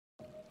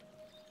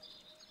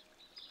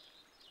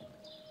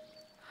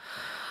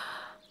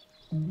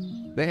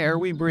The air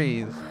we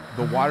breathe,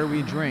 the water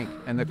we drink,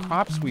 and the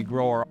crops we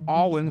grow are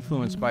all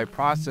influenced by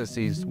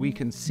processes we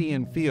can see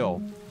and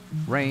feel: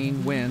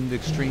 rain, wind,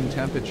 extreme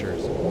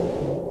temperatures.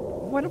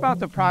 What about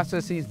the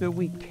processes that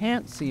we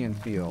can't see and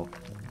feel?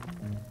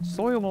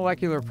 Soil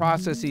molecular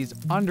processes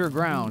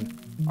underground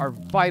are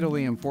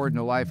vitally important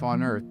to life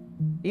on Earth,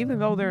 even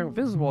though they're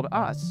invisible to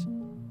us.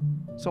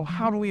 So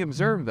how do we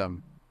observe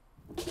them?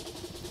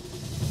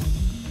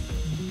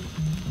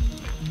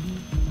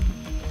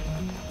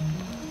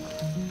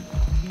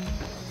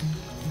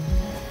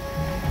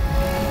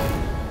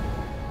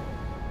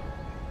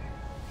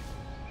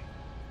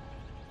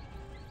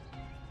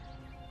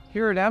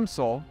 Here at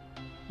EMSL,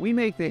 we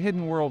make the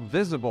hidden world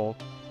visible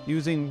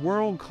using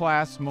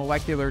world-class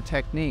molecular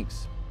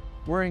techniques.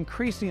 We're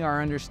increasing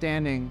our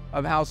understanding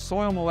of how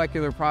soil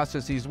molecular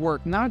processes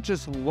work, not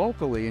just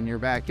locally in your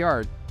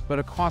backyard, but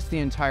across the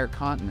entire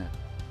continent.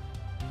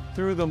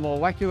 Through the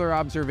Molecular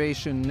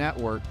Observation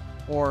Network,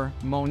 or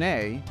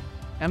MONet,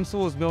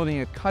 EMSL is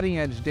building a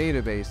cutting-edge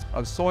database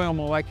of soil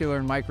molecular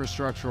and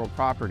microstructural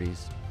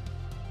properties.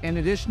 In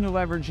addition to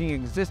leveraging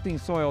existing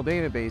soil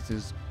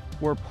databases,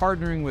 we're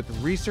partnering with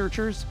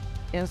researchers,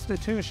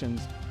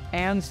 institutions,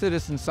 and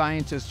citizen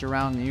scientists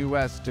around the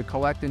U.S. to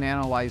collect and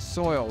analyze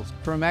soils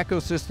from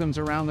ecosystems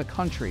around the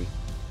country.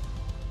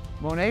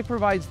 MONet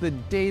provides the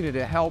data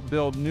to help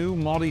build new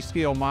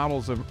multiscale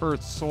models of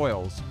Earth's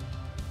soils.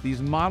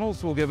 These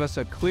models will give us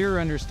a clear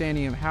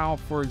understanding of how,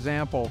 for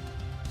example,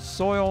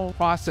 soil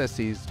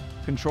processes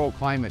control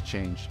climate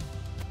change.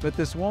 But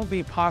this won't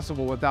be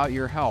possible without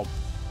your help.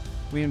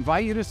 We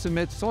invite you to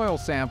submit soil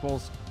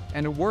samples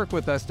and to work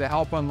with us to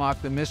help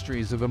unlock the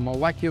mysteries of a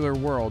molecular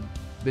world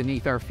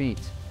beneath our feet.